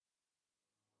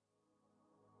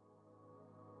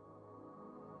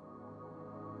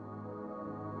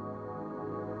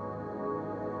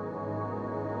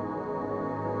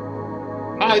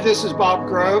Hi, this is Bob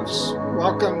Groves.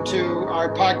 Welcome to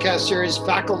our podcast series,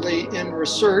 Faculty in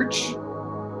Research.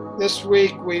 This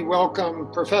week, we welcome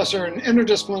Professor and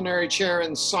Interdisciplinary Chair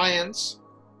in Science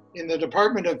in the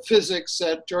Department of Physics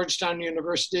at Georgetown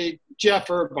University, Jeff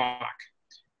Urbach.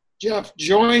 Jeff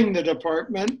joined the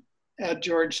department at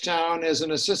Georgetown as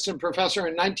an assistant professor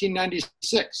in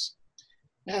 1996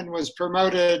 and was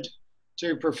promoted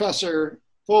to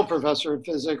full professor of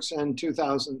physics in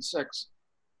 2006.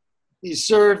 He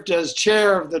served as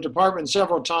chair of the department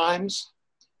several times,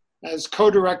 as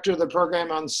co-director of the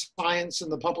program on science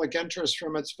and the public interest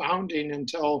from its founding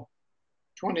until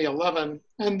 2011,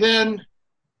 and then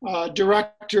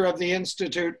director of the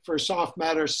Institute for Soft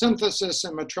Matter Synthesis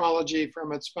and Metrology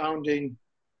from its founding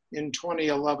in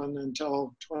 2011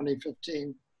 until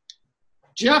 2015.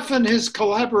 Jeff and his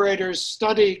collaborators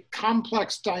study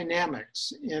complex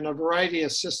dynamics in a variety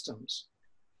of systems,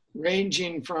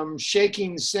 ranging from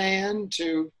shaking sand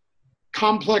to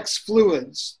complex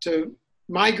fluids to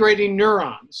migrating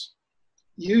neurons,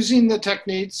 using the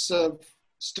techniques of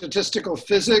statistical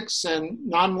physics and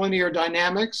nonlinear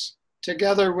dynamics,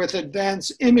 together with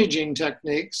advanced imaging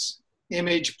techniques,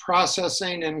 image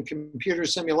processing and computer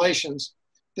simulations.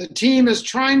 The team is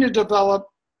trying to develop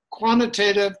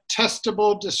quantitative,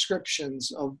 testable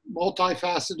descriptions of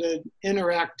multifaceted,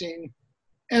 interacting,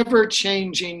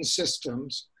 ever-changing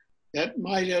systems that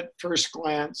might at first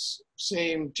glance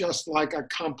seem just like a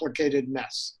complicated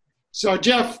mess. So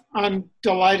Jeff, I'm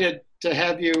delighted to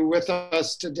have you with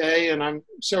us today, and I'm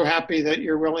so happy that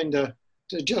you're willing to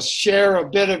just share a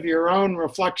bit of your own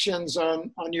reflections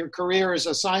on your career as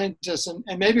a scientist,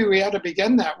 and maybe we ought to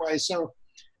begin that way. So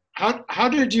how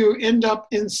did you end up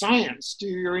in science? Do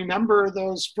you remember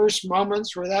those first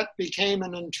moments where that became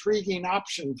an intriguing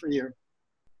option for you?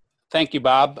 Thank you,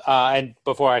 Bob. And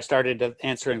before I started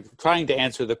trying to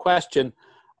answer the question,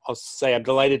 I'll say I'm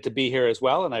delighted to be here as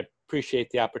well, and I appreciate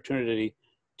the opportunity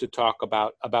to talk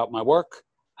about my work.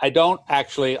 I don't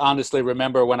actually honestly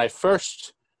remember when I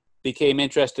first became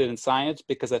interested in science,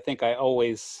 because I think I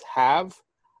always have.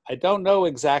 I don't know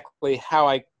exactly how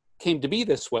I came to be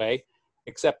this way,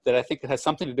 except that I think it has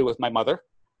something to do with my mother.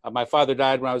 My father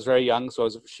died when I was very young, so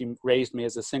she raised me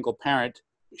as a single parent.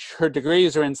 Her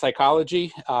degrees are in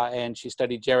psychology, and she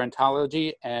studied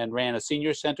gerontology and ran a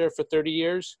senior center for 30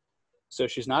 years. So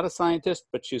she's not a scientist,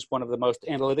 but she's one of the most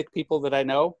analytic people that I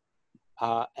know.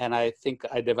 And I think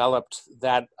I developed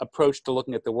that approach to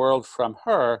looking at the world from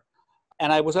her.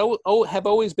 And I have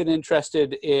always been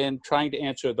interested in trying to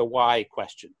answer the why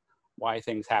question, why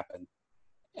things happen.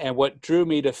 And what drew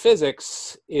me to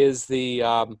physics is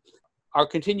our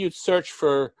continued search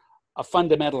for a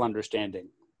fundamental understanding.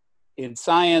 In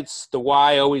science, the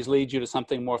why always leads you to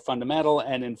something more fundamental,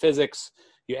 and in physics,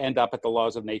 you end up at the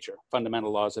laws of nature,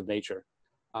 fundamental laws of nature.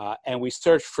 And we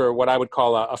search for what I would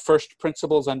call a first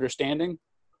principles understanding,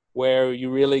 where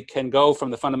you really can go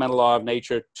from the fundamental law of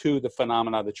nature to the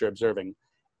phenomena that you're observing.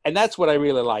 And that's what I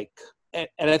really like.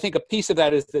 And I think a piece of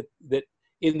that is that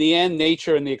in the end,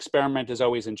 nature and the experiment is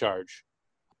always in charge.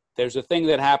 There's a thing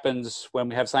that happens when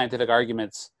we have scientific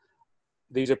arguments.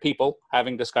 These are people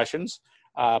having discussions.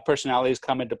 Personalities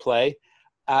come into play.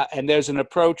 And there's an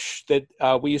approach that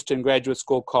we used to in graduate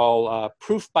school call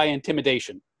proof by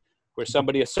intimidation, where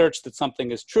somebody asserts that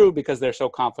something is true because they're so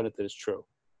confident that it's true.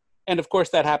 And of course,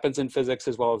 that happens in physics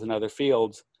as well as in other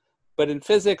fields. But in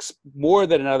physics, more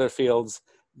than in other fields,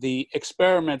 the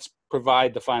experiments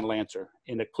provide the final answer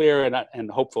in a clear and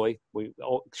hopefully we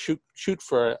shoot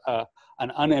for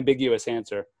an unambiguous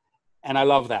answer. And I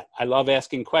love that. I love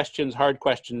asking questions, hard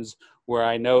questions, where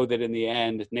I know that in the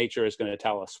end, nature is going to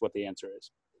tell us what the answer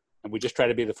is. And we just try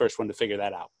to be the first one to figure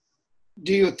that out.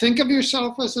 Do you think of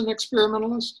yourself as an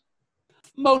experimentalist?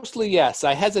 Mostly, yes.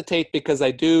 I hesitate because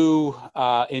I do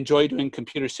enjoy doing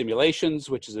computer simulations,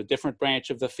 which is a different branch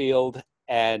of the field.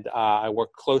 And I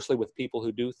work closely with people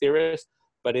who do theorists.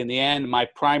 But in the end, my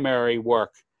primary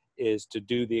work is to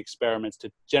do the experiments,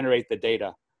 to generate the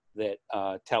data that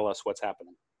tell us what's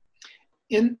happening.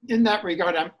 In that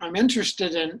regard, I'm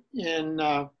interested in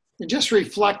just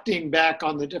reflecting back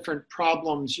on the different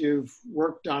problems you've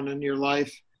worked on in your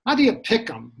life. How do you pick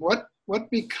them? What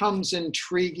becomes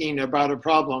intriguing about a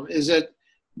problem? Is it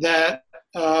that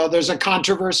there's a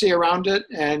controversy around it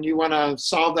and you want to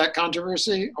solve that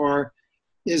controversy? Or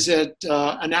is it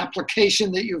an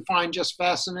application that you find just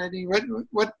fascinating?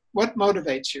 What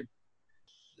motivates you?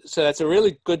 So that's a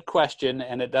really good question,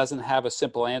 and it doesn't have a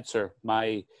simple answer.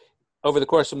 Over the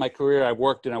course of my career, I've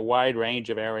worked in a wide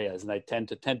range of areas, and I tend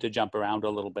to jump around a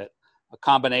little bit. A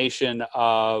combination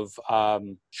of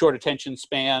short attention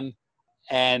span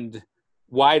and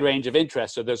wide range of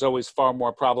interests. So there's always far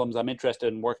more problems I'm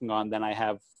interested in working on than I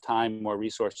have time or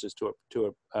resources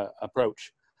to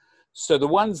approach. So the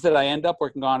ones that I end up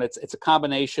working on, it's a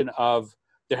combination of,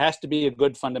 there has to be a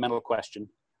good fundamental question.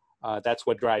 That's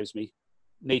what drives me.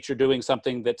 Nature doing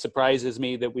something that surprises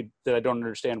me that I don't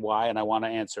understand why, and I want to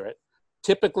answer it.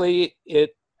 Typically,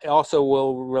 it also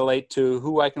will relate to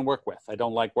who I can work with. I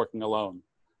don't like working alone.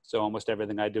 So almost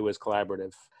everything I do is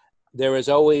collaborative. There is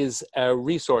always a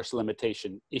resource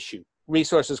limitation issue.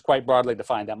 Resources quite broadly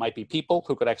defined. That might be people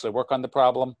who could actually work on the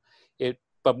problem.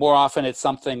 But more often it's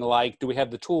something like, do we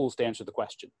have the tools to answer the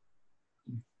question?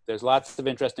 There's lots of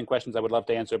interesting questions I would love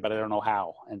to answer, but I don't know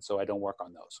how. And so I don't work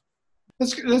on those.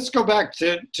 Let's go back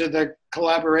to the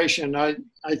collaboration. I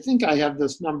think I have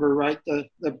this number right.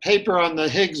 The paper on the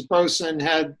Higgs boson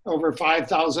had over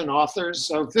 5,000 authors.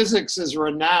 So physics is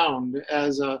renowned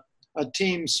as a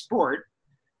team sport.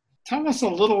 Tell us a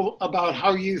little about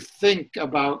how you think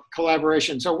about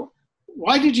collaboration. So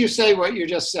why did you say what you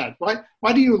just said?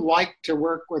 Why do you like to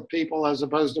work with people as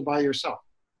opposed to by yourself?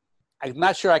 I'm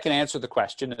not sure I can answer the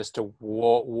question as to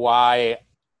why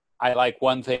I like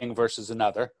one thing versus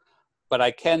another, but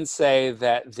I can say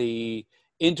that the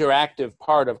interactive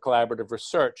part of collaborative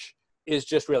research is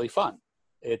just really fun.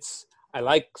 I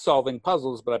like solving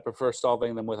puzzles, but I prefer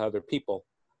solving them with other people.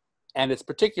 And it's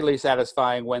particularly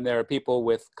satisfying when there are people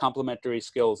with complementary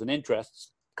skills and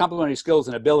interests, complementary skills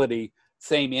and ability,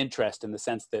 same interest in the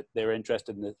sense that they're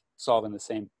interested in solving the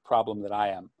same problem that I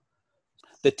am.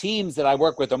 The teams that I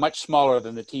work with are much smaller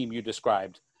than the team you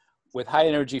described. With high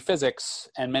energy physics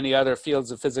and many other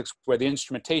fields of physics where the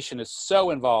instrumentation is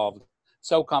so involved,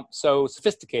 so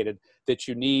sophisticated that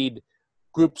you need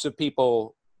groups of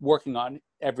people working on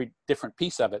every different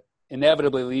piece of it,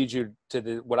 inevitably leads you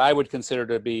to what I would consider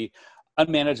to be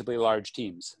unmanageably large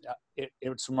teams.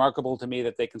 It's remarkable to me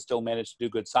that they can still manage to do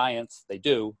good science. They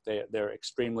do. They're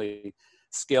extremely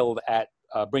skilled at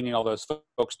bringing all those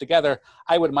folks together.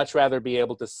 I would much rather be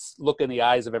able to look in the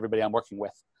eyes of everybody I'm working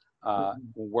with,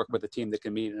 work with a team that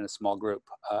can meet in a small group.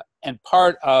 And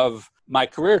part of my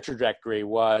career trajectory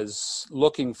was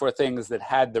looking for things that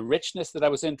had the richness that I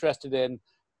was interested in,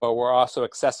 but were also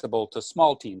accessible to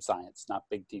small team science, not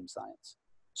big team science.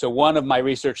 So one of my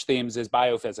research themes is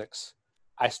biophysics.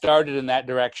 I started in that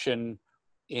direction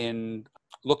in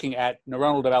looking at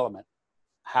neuronal development,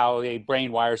 how the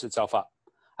brain wires itself up.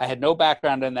 I had no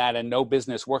background in that and no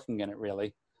business working in it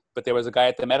really, but there was a guy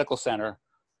at the medical center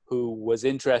who was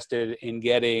interested in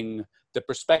getting the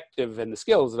perspective and the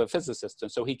skills of a physicist.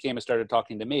 And so he came and started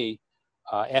talking to me,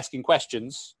 asking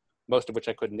questions, most of which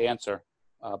I couldn't answer.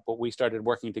 But we started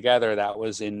working together. That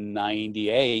was in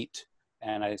 '98.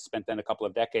 And I spent then a couple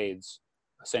of decades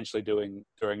essentially doing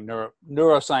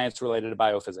neuroscience related to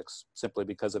biophysics, simply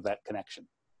because of that connection.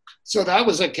 So that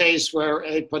was a case where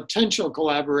a potential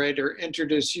collaborator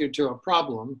introduced you to a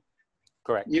problem.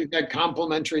 Correct. You had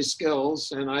complementary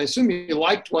skills, and I assume you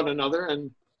liked one another and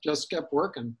just kept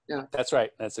working. Yeah, that's right.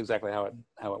 That's exactly how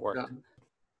it worked. Yeah.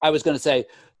 I was going to say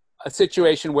a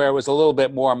situation where it was a little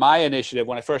bit more my initiative.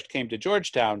 When I first came to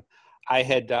Georgetown, I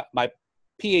had my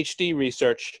PhD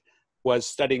research was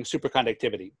studying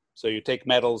superconductivity. So you take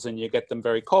metals and you get them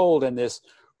very cold, and this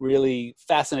really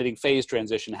fascinating phase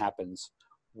transition happens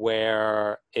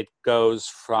where it goes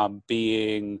from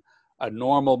being a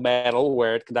normal metal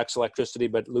where it conducts electricity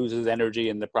but loses energy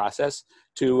in the process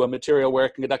to a material where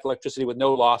it can conduct electricity with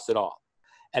no loss at all.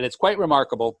 And it's quite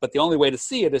remarkable, but the only way to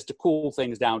see it is to cool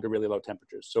things down to really low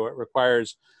temperatures. So it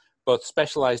requires both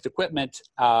specialized equipment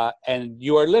and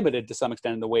you are limited to some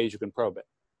extent in the ways you can probe it.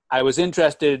 I was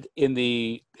interested in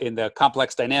the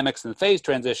complex dynamics and phase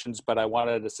transitions, but I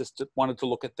wanted to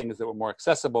look at things that were more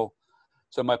accessible.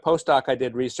 So my postdoc, I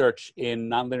did research in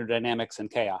nonlinear dynamics and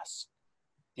chaos,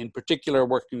 in particular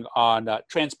working on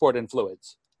transport in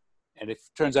fluids. And it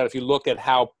turns out if you look at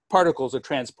how particles are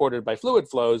transported by fluid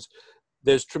flows,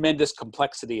 there's tremendous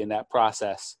complexity in that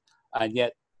process. And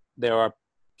yet there are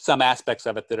some aspects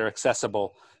of it that are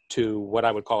accessible to what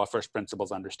I would call a first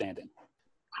principles understanding.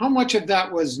 How much of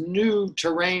that was new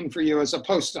terrain for you as a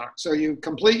postdoc? So you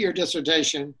complete your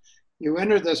dissertation, you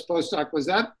enter this postdoc. Was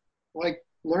that like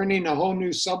learning a whole new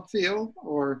subfield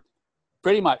or?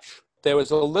 Pretty much. There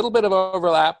was a little bit of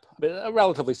overlap, a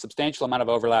relatively substantial amount of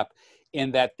overlap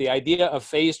in that the idea of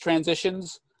phase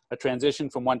transitions, a transition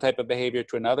from one type of behavior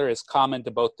to another, is common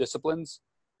to both disciplines.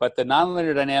 But the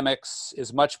nonlinear dynamics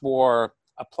is much more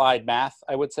applied math,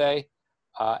 I would say.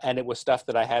 And it was stuff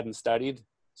that I hadn't studied.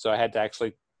 So I had to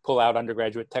actually pull out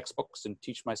undergraduate textbooks and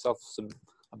teach myself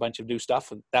a bunch of new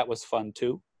stuff. And that was fun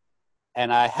too.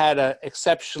 And I had an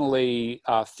exceptionally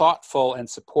thoughtful and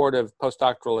supportive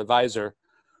postdoctoral advisor,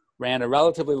 ran a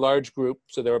relatively large group.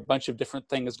 So there were a bunch of different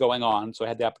things going on. So I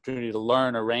had the opportunity to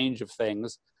learn a range of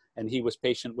things. And he was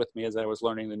patient with me as I was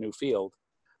learning the new field.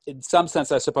 In some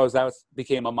sense, I suppose that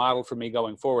became a model for me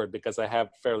going forward, because I have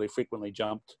fairly frequently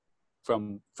jumped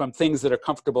from things that are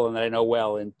comfortable and that I know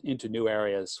well into new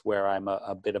areas where I'm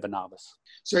a bit of a novice.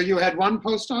 So you had one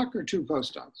postdoc or two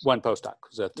postdocs? One postdoc.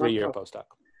 It was a 3-year postdoc.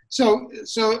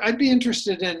 So I'd be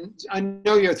interested in, I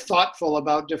know you're thoughtful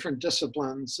about different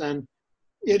disciplines, and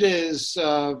it is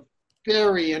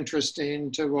very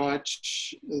interesting to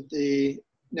watch the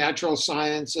natural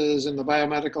sciences and the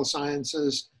biomedical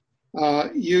sciences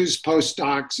use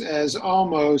postdocs as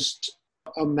almost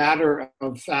a matter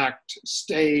of fact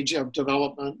stage of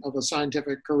development of a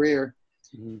scientific career.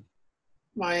 Mm-hmm.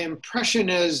 My impression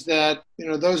is that,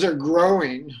 those are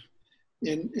growing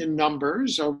in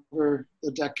numbers over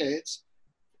the decades.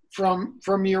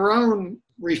 From your own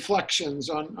reflections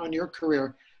on your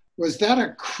career, was that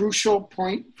a crucial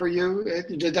point for you?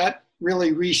 Did that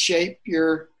really reshape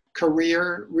your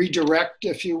career, redirect,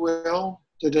 if you will?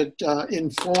 Did it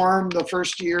inform the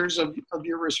first years of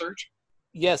your research?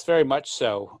 Yes, very much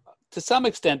so. To some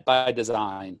extent by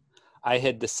design. I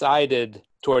had decided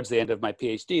towards the end of my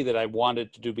PhD that I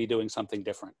wanted to be doing something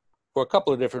different for a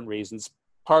couple of different reasons.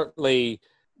 Partly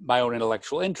my own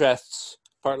intellectual interests,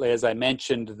 partly, as I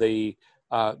mentioned, I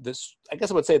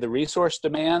guess I would say the resource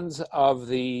demands of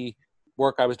the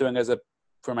work I was doing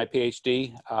for my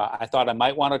PhD. I thought I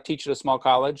might want to teach at a small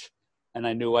college, and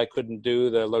I knew I couldn't do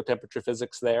the low temperature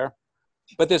physics there.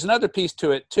 But there's another piece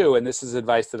to it too, and this is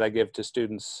advice that I give to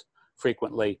students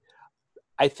frequently.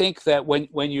 I think that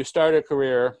when you start a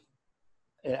career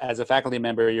as a faculty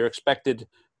member, you're expected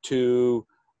to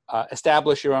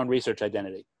establish your own research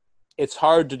identity. It's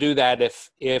hard to do that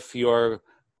if your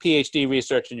PhD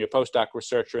research and your postdoc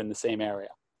research are in the same area.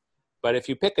 But if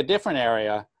you pick a different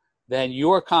area, then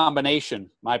your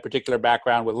combination, my particular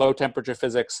background with low temperature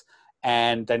physics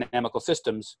and dynamical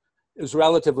systems, is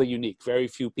relatively unique. Very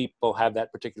few people have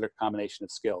that particular combination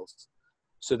of skills.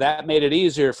 So that made it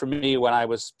easier for me when I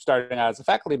was starting out as a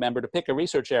faculty member to pick a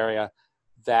research area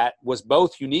that was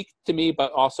both unique to me,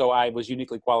 but also I was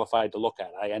uniquely qualified to look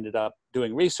at. I ended up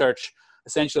doing research,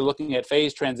 essentially looking at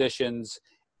phase transitions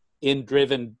in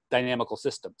driven dynamical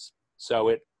systems. So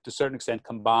it, to a certain extent,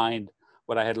 combined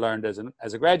what I had learned as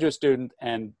a graduate student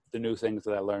and the new things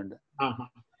that I learned. Uh-huh.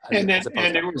 And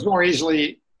it was more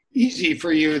easy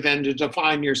for you then to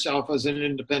define yourself as an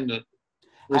independent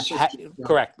researcher.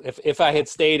 Correct. If I had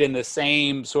stayed in the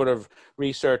same sort of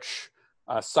research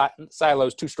silo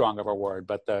is too strong of a word,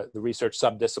 but the research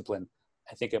subdiscipline,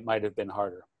 I think it might have been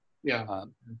harder. Yeah.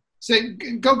 So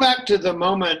go back to the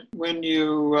moment when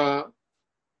you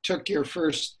took your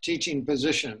first teaching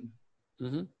position.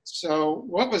 Mm-hmm. So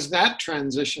what was that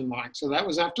transition like? So that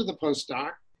was after the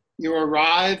postdoc. You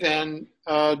arrive, and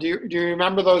do you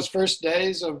remember those first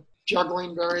days of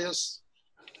juggling various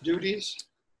duties?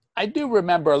 I do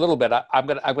remember a little bit. I'm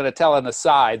gonna tell an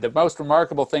aside. The most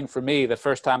remarkable thing for me, the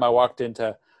first time I walked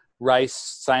into Rice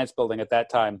Science Building at that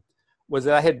time, was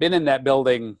that I had been in that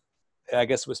building, I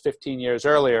guess it was 15 years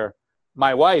earlier.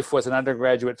 My wife was an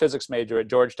undergraduate physics major at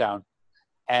Georgetown,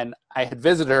 and I had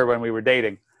visited her when we were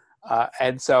dating.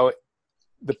 And so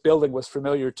the building was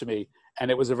familiar to me,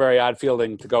 and it was a very odd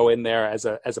feeling to go in there as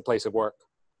a place of work.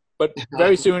 But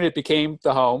very soon it became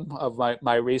the home of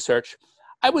my research.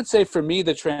 I would say for me,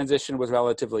 the transition was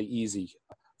relatively easy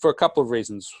for a couple of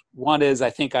reasons. One is I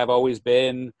think I've always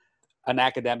been an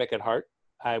academic at heart.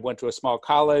 I went to a small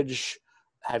college,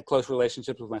 had close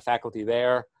relationships with my faculty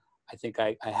there. I think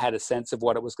I had a sense of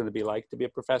what it was going to be like to be a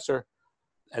professor.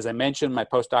 As I mentioned, my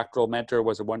postdoctoral mentor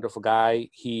was a wonderful guy.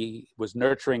 He was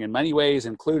nurturing in many ways,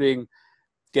 including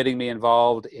getting me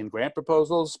involved in grant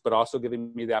proposals, but also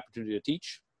giving me the opportunity to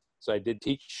teach. So I did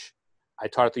teach. I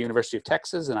taught at the University of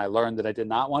Texas, and I learned that I did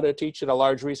not want to teach at a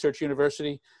large research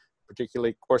university,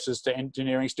 particularly courses to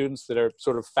engineering students that are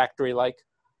sort of factory-like,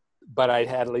 but I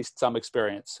had at least some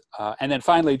experience. And then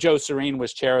finally, Joe Serene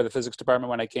was chair of the physics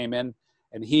department when I came in,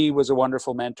 and he was a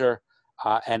wonderful mentor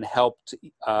and helped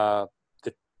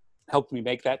me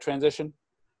make that transition.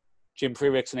 Jim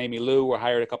Freericks and Amy Liu were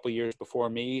hired a couple of years before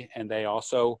me, and they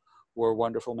also were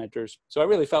wonderful mentors. So I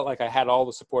really felt like I had all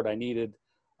the support I needed,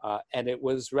 and it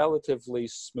was relatively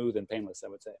smooth and painless, I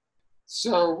would say.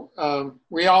 So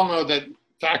we all know that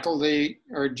faculty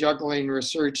are juggling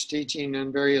research, teaching,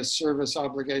 and various service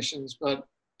obligations, but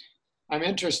I'm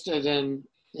interested in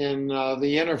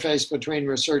the interface between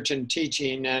research and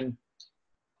teaching. And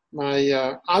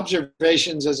my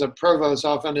observations as a provost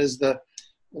often is the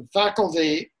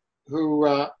faculty who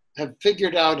have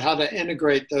figured out how to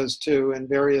integrate those two in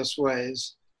various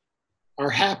ways are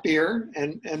happier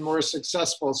and more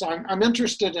successful. So I'm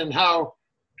interested in how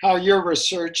your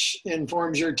research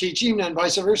informs your teaching and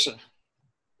vice versa.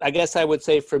 I guess I would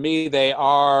say for me, they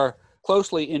are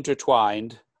closely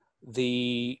intertwined.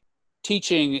 The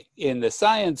teaching in the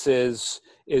sciences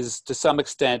is to some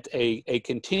extent a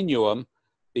continuum,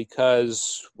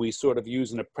 because we sort of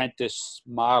use an apprentice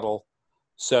model,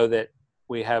 so that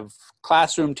we have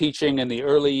classroom teaching in the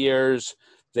early years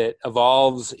that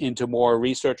evolves into more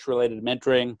research-related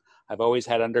mentoring. I've always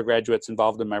had undergraduates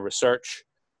involved in my research.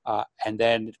 And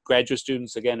then graduate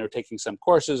students, again, are taking some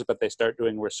courses, but they start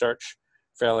doing research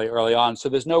fairly early on. So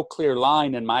there's no clear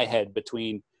line in my head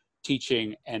between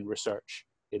teaching and research.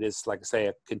 It is, like I say,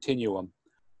 a continuum.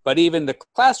 But even the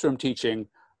classroom teaching,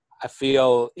 I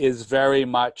feel, is very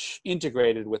much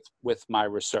integrated with my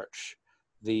research.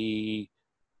 The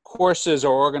courses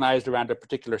are organized around a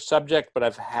particular subject, but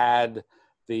I've had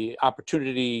the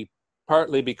opportunity,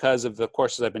 partly because of the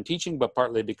courses I've been teaching, but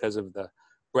partly because of the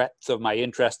breadth of my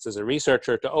interests as a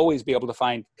researcher, to always be able to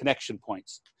find connection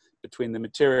points between the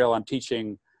material I'm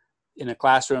teaching in a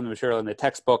classroom, the material in the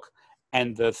textbook,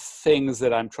 and the things that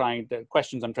the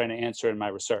questions I'm trying to answer in my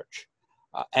research.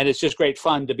 And it's just great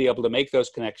fun to be able to make those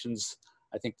connections.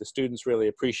 I think the students really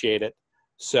appreciate it.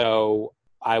 So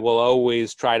I will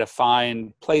always try to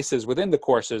find places within the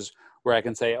courses where I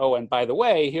can say, oh, and by the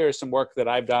way, here's some work that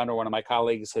I've done or one of my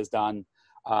colleagues has done.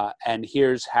 And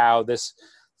here's how this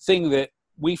thing that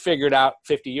we figured out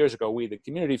 50 years ago, we, the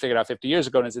community, figured out 50 years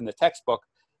ago, and is in the textbook,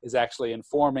 is actually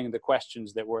informing the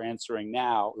questions that we're answering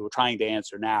now, we're trying to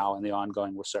answer now in the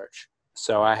ongoing research.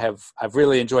 So I've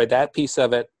really enjoyed that piece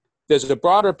of it. There's a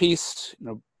broader piece,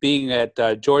 being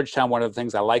at Georgetown, one of the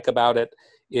things I like about it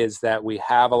is that we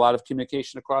have a lot of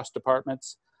communication across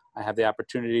departments. I have the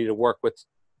opportunity to work with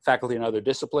faculty in other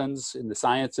disciplines, in the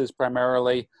sciences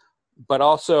primarily, but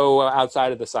also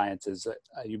outside of the sciences.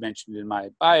 You mentioned in my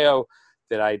bio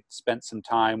that I spent some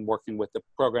time working with the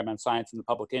program on science in the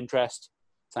public interest.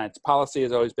 Science policy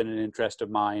has always been an interest of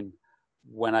mine.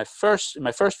 In my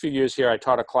first few years here, I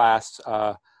taught a class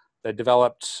that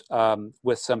developed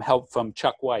with some help from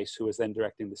Chuck Weiss, who was then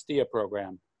directing the STIA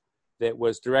program, that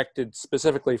was directed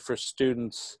specifically for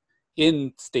students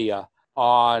in STIA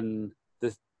on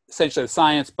essentially the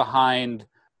science behind,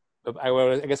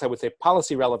 I guess I would say,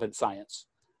 policy relevant science.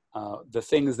 The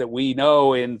things that we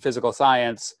know in physical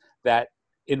science that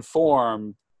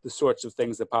inform the sorts of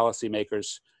things that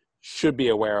policymakers should be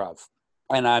aware of.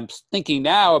 And I'm thinking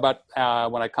now about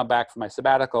when I come back from my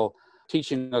sabbatical,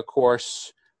 teaching a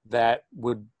course that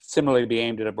would similarly be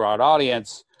aimed at a broad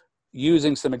audience,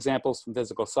 using some examples from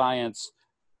physical science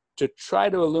to try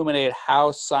to illuminate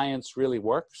how science really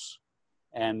works,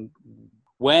 and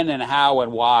when and how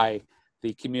and why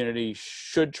the community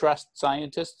should trust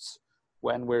scientists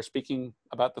when we're speaking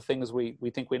about the things we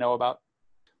think we know about.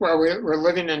 Well, we're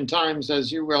living in times,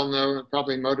 as you well know, it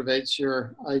probably motivates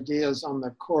your ideas on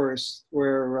the course,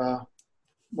 where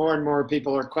more and more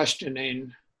people are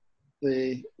questioning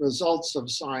the results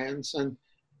of science. And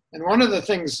one of the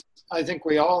things I think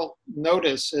we all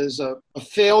notice is a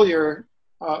failure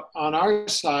on our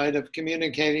side of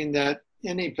communicating that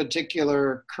any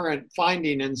particular current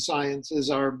finding in science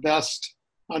is our best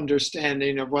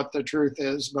understanding of what the truth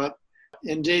is. But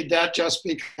indeed, that just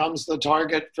becomes the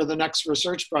target for the next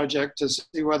research project, to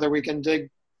see whether we can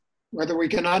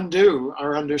undo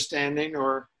our understanding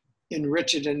or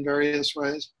enrich it in various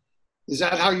ways. Is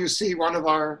that how you see one of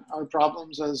our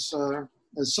problems as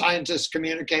scientists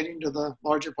communicating to the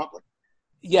larger public?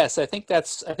 Yes, I think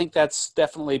that's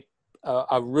definitely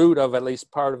a root of at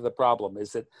least part of the problem,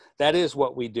 is that is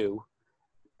what we do.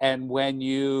 And when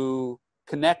you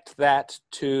connect that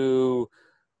to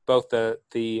both the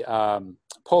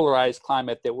polarized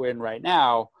climate that we're in right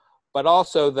now, but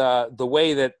also the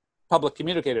way that public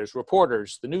communicators,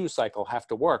 reporters, the news cycle have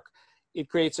to work, it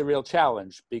creates a real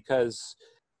challenge, because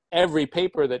every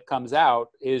paper that comes out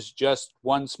is just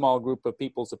one small group of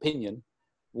people's opinion,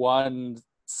 one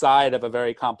side of a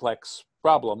very complex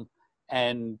problem.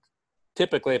 And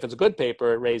typically, if it's a good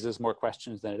paper, it raises more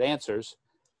questions than it answers.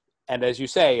 And as you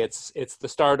say, it's the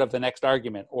start of the next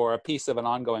argument or a piece of an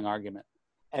ongoing argument.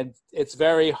 And it's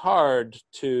very hard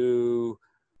to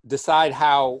decide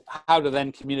how to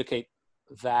then communicate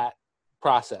that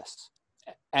process.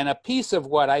 And a piece of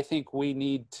what I think we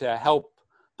need to help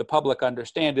the public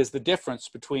understand is the difference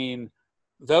between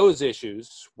those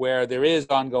issues where there is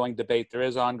ongoing debate, there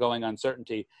is ongoing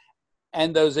uncertainty,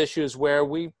 and those issues where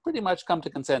we pretty much come to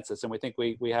consensus and we think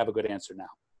we have a good answer now.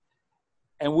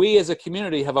 And we as a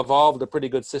community have evolved a pretty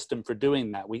good system for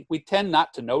doing that. We tend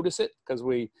not to notice it because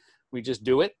we just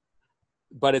do it,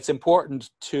 but it's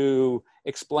important to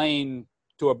explain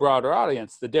to a broader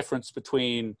audience the difference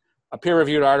between a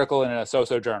peer-reviewed article in a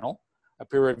so-so journal, a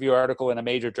peer-reviewed article in a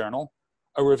major journal,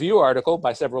 a review article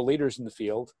by several leaders in the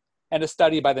field, and a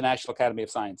study by the National Academy of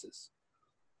Sciences.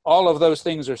 All of those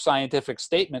things are scientific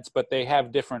statements, but they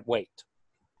have different weight.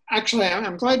 Actually,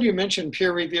 I'm glad you mentioned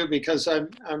peer review, because I'm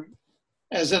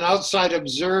as an outside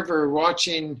observer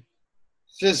watching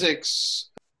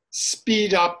physics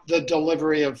speed up the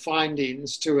delivery of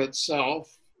findings to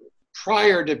itself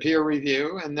prior to peer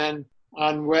review, and then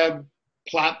on web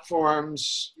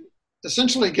platforms,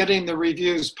 essentially getting the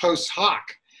reviews post hoc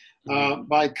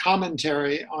by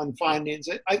commentary on findings.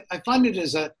 I find it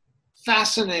as a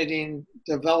fascinating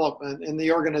development in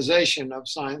the organization of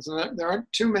science, and there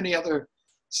aren't too many other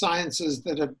sciences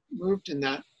that have moved in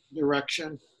that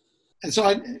direction. And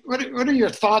so what are your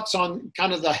thoughts on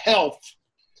kind of the health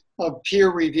of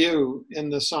peer review in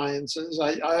the sciences?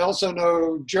 I also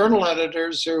know journal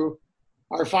editors who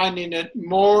are finding it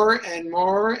more and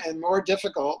more and more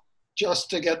difficult just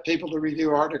to get people to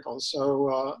review articles.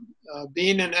 So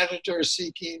being an editor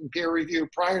seeking peer review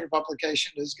prior to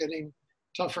publication is getting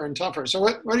tougher and tougher. So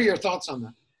what are your thoughts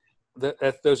on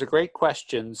that? Those are great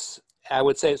questions. I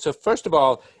would say, so first of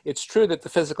all, it's true that the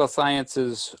physical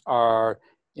sciences are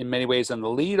in many ways on the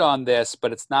lead on this,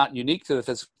 but it's not unique to the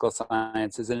physical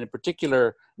sciences. And in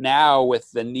particular, now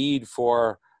with the need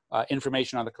for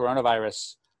information on the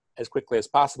coronavirus as quickly as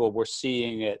possible, we're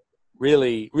seeing it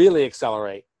really, really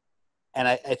accelerate. And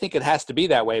I think it has to be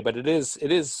that way, but it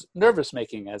is nervous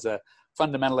making as a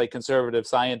fundamentally conservative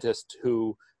scientist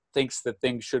who thinks that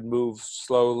things should move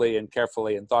slowly and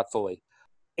carefully and thoughtfully.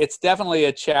 It's definitely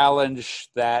a challenge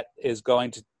that is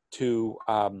going to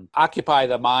occupy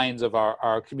the minds of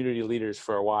our community leaders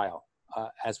for a while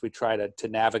as we try to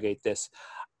navigate this.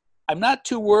 I'm not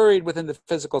too worried within the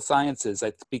physical sciences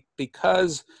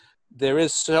because there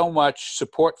is so much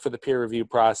support for the peer review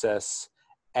process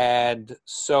and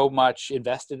so much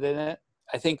invested in it.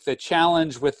 I think the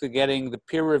challenge with getting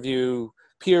the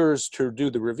peers to do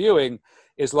the reviewing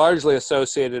is largely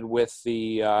associated with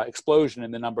the explosion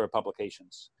in the number of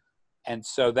publications. And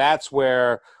so that's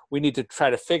where we need to try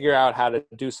to figure out how to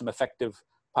do some effective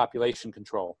population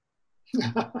control.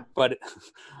 But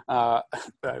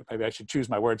maybe I should choose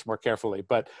my words more carefully.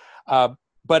 But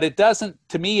it doesn't,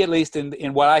 to me at least,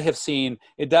 in what I have seen,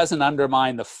 it doesn't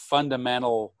undermine the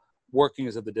fundamental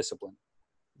workings of the discipline.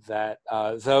 That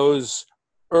those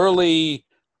early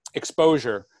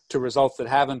exposure to results that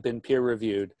haven't been peer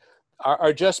reviewed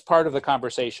are just part of the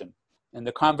conversation. And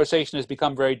the conversation has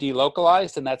become very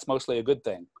delocalized, and that's mostly a good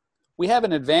thing. We have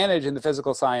an advantage in the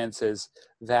physical sciences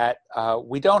that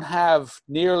we don't have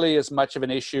nearly as much of an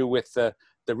issue with the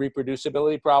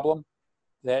reproducibility problem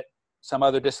that some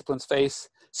other disciplines face,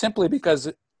 simply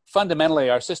because fundamentally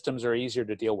our systems are easier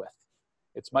to deal with.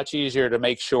 It's much easier to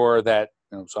make sure that,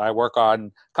 so I work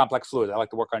on complex fluids. I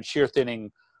like to work on shear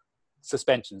thinning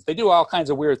suspensions. They do all kinds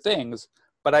of weird things,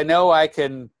 but I know I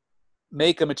can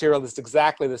make a material that's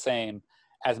exactly the same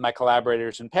as my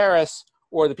collaborators in Paris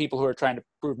or the people who are trying to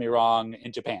prove me wrong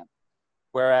in Japan.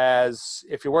 Whereas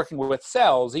if you're working with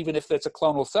cells, even if it's a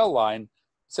clonal cell line,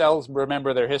 cells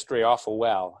remember their history awful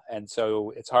well. And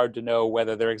so it's hard to know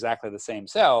whether they're exactly the same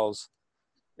cells.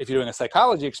 If you're doing a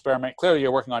psychology experiment, clearly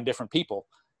you're working on different people.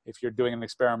 If you're doing an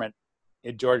experiment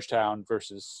in Georgetown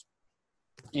versus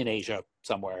in Asia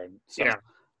somewhere.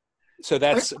 So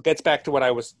that gets back to what I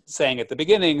was saying at the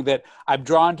beginning, that I'm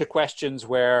drawn to questions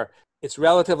where it's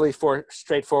relatively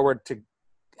straightforward to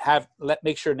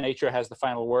make sure nature has the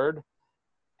final word.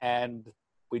 And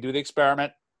we do the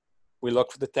experiment, we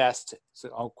look for the test. So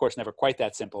of course, never quite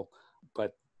that simple,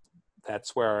 but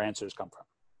that's where our answers come from.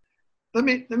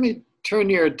 Let me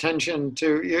turn your attention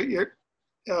to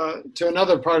to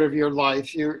another part of your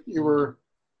life. You were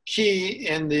key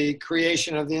in the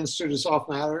creation of the Institute of Soft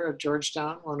Matter at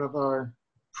Georgetown, one of our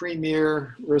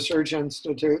premier research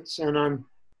institutes. And I'm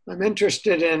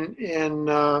interested in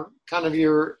kind of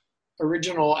your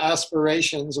original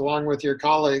aspirations, along with your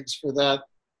colleagues, for that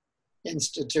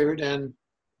institute and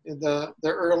the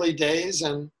early days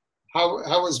and how it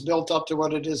was built up to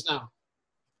what it is now.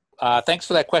 Thanks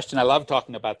for that question. I love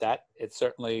talking about that. It's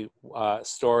certainly a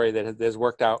story that has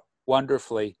worked out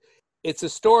wonderfully. It's a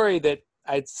story that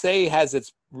I'd say has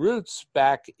its roots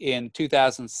back in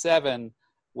 2007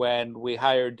 when we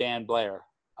hired Dan Blair,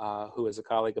 who is a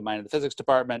colleague of mine in the physics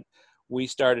department. We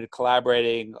started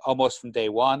collaborating almost from day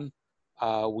one.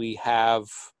 We have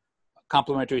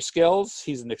complementary skills.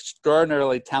 He's an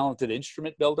extraordinarily talented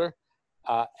instrument builder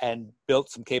and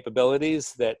built some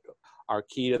capabilities that are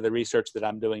key to the research that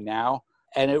I'm doing now.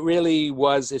 And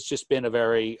it's just been a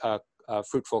very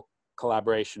fruitful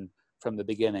collaboration from the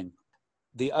beginning.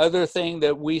 The other thing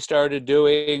that we started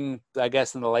doing, I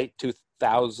guess, in the late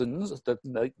 2000s,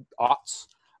 the aughts,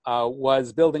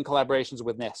 was building collaborations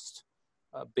with NIST,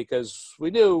 because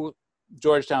we knew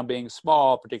Georgetown being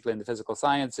small, particularly in the physical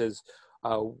sciences,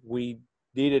 we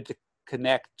needed to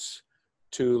connect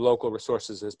to local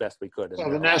resources as best we could. So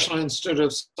the National Institute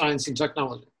of Science and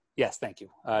Technology. Yes, thank you.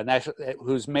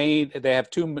 They have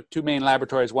two main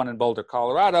laboratories, one in Boulder,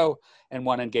 Colorado, and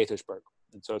one in Gaithersburg.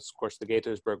 And so it's, of course, the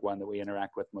Gaithersburg one that we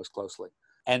interact with most closely.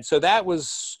 And so that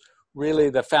was really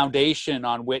the foundation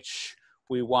on which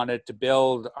we wanted to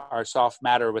build our soft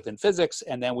matter within physics.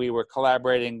 And then we were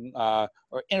collaborating or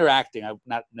interacting,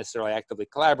 not necessarily actively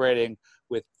collaborating,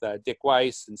 with Dick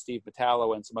Weiss and Steve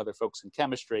Metallo and some other folks in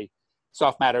chemistry.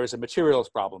 Soft matter is a materials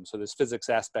problem. So there's physics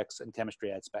aspects and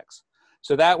chemistry aspects.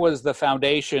 So that was the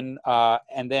foundation.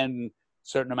 And then a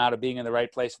certain amount of being in the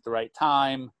right place at the right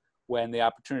time. When the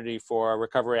opportunity for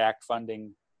Recovery Act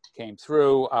funding came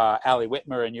through, Ali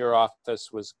Whitmer in your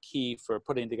office was key for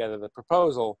putting together the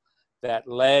proposal that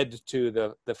led to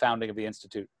the founding of the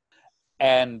Institute.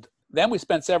 And then we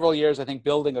spent several years, I think,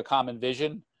 building a common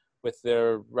vision with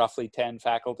their roughly 10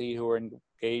 faculty who were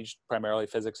engaged primarily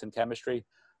physics and chemistry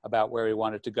about where we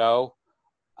wanted to go.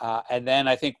 And then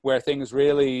I think where things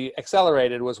really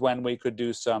accelerated was when we could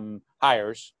do some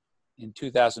hires. In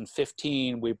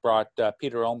 2015, we brought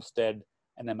Peter Olmsted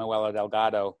and Emanuela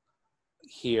Delgado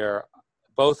here,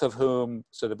 both of whom,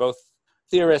 so they're both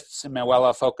theorists.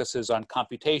 Emanuela focuses on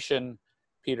computation.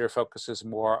 Peter focuses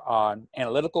more on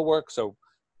analytical work, so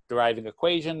deriving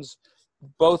equations,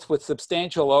 both with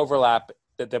substantial overlap,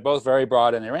 that they're both very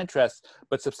broad in their interests,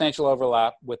 but substantial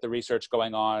overlap with the research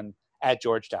going on at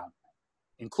Georgetown,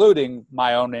 including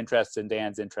my own interests and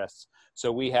Dan's interests.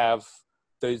 So we have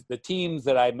the teams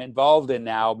that I'm involved in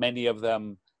now, many of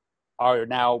them are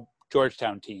now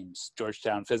Georgetown teams,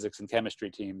 Georgetown physics and chemistry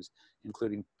teams,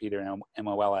 including Peter and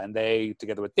Emanuela. And they,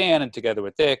 together with Dan and together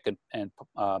with Dick and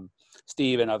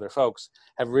Steve and other folks,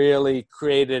 have really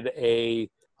created a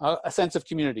sense of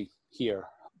community here,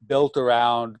 built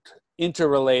around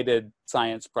interrelated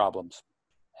science problems.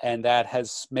 And that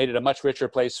has made it a much richer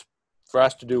place for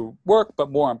us to do work,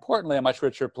 but more importantly, a much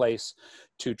richer place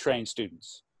to train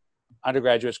students.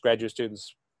 Undergraduates, graduate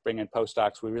students, bring in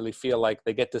postdocs. We really feel like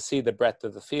they get to see the breadth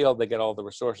of the field. They get all the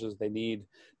resources they need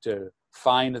to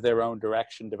find their own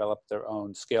direction, develop their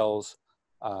own skills,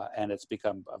 and it's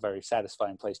become a very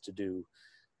satisfying place to do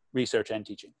research and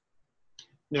teaching.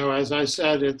 As I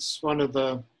said, it's one of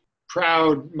the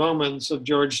proud moments of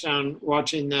Georgetown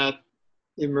watching that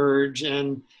emerge,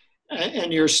 and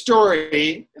your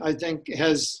story, I think,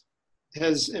 has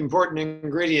important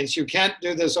ingredients. You can't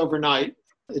do this overnight.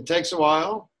 It takes a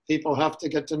while. People have to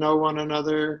get to know one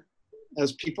another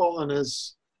as people and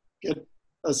get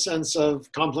a sense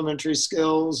of complementary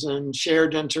skills and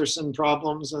shared interests and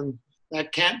problems, and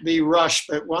that can't be rushed.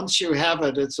 But once you have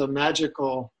it, it's a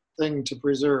magical thing to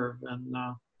preserve, and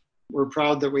we're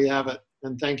proud that we have it.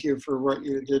 And thank you for what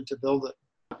you did to build it.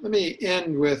 Let me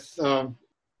end with a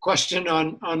question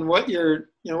on what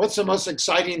what's the most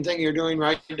exciting thing you're doing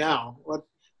right now?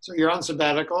 So you're on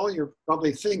sabbatical. You're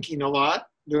probably thinking a lot,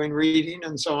 doing reading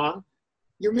and so on.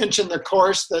 You mentioned the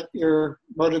course that you're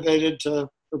motivated to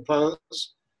propose.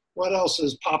 What else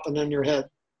is popping in your head?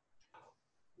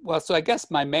 Well, so I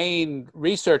guess my main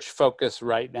research focus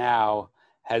right now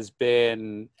has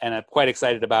been, and I'm quite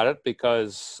excited about it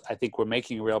because I think we're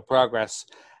making real progress,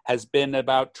 has been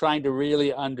about trying to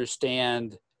really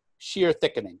understand shear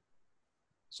thickening.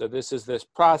 So this is this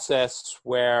process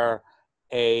where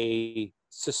a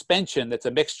suspension that's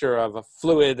a mixture of a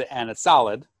fluid and a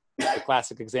solid, the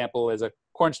classic example is a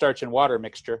cornstarch and water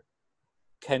mixture,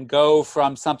 can go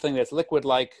from something that's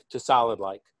liquid-like to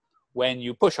solid-like when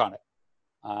you push on it.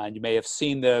 And you may have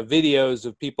seen the videos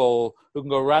of people who can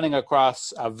go running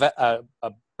across a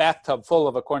bathtub full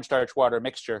of a cornstarch water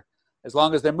mixture as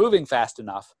long as they're moving fast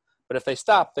enough. But if they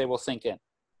stop, they will sink in.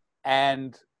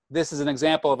 And this is an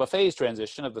example of a phase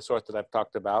transition of the sort that I've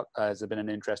talked about, has been an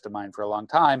interest of mine for a long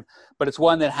time, but it's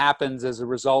one that happens as a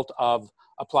result of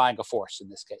applying a force in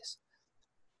this case.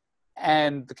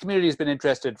 And the community has been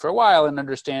interested for a while in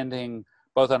understanding,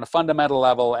 both on a fundamental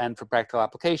level and for practical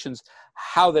applications,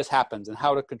 how this happens and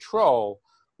how to control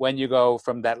when you go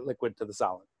from that liquid to the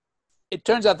solid. It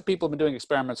turns out that people have been doing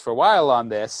experiments for a while on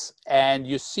this, and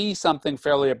you see something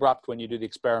fairly abrupt when you do the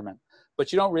experiment,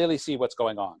 but you don't really see what's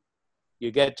going on. You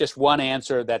get just one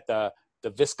answer that the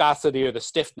viscosity or the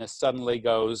stiffness suddenly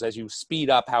goes as you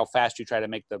speed up how fast you try to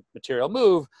make the material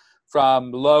move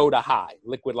from low to high,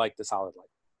 liquid-like to solid-like.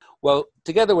 Well,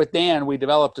 together with Dan, we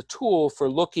developed a tool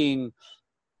for looking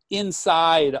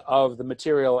inside of the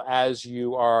material as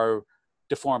you are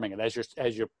deforming it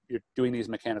as you're doing these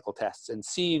mechanical tests and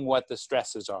seeing what the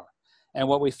stresses are. And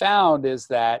what we found is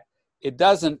that it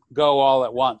doesn't go all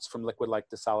at once from liquid-like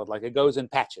to solid-like. It goes in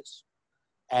patches.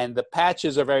 And the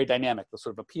patches are very dynamic. They'll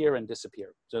sort of appear and disappear.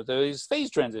 So there are these phase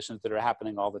transitions that are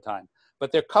happening all the time.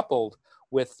 But they're coupled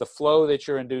with the flow that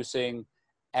you're inducing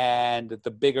and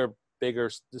the bigger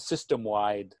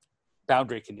system-wide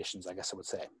boundary conditions, I guess I would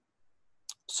say.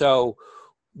 So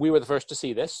we were the first to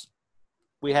see this.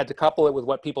 We had to couple it with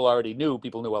what people already knew.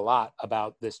 People knew a lot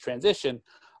about this transition.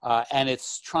 And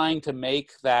it's trying to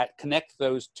connect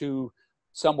those two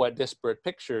somewhat disparate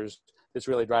pictures that's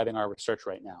really driving our research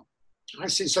right now. I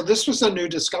see. So this was a new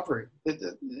discovery.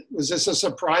 Was this a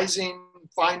surprising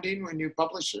finding when you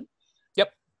published it?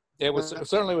 Yep. It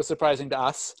certainly was surprising to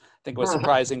us. I think it was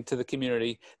surprising to the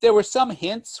community. There were some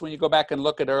hints when you go back and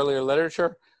look at earlier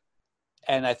literature.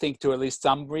 And I think to at least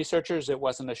some researchers, it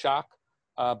wasn't a shock.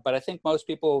 But I think most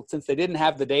people, since they didn't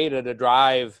have the data to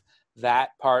drive that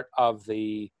part of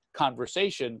the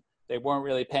conversation, they weren't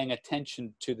really paying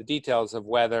attention to the details of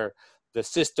whether the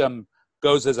system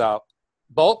goes as a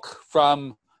bulk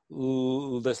from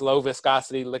this low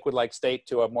viscosity liquid-like state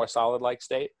to a more solid-like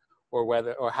state,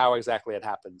 or how exactly it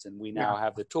happens. And we now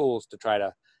have the tools to try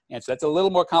to answer. That's a little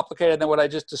more complicated than what I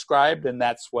just described, and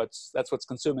that's what's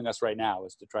consuming us right now,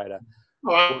 is to try to.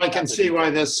 Well, I can see why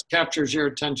this captures your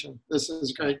attention. This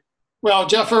is great. Well,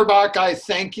 Jeff Urbach, I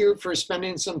thank you for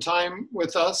spending some time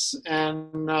with us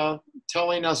and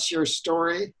telling us your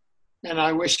story. And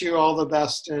I wish you all the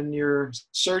best in your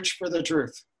search for the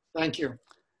truth. Thank you.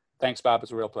 Thanks, Bob.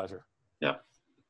 It's a real pleasure. Yeah.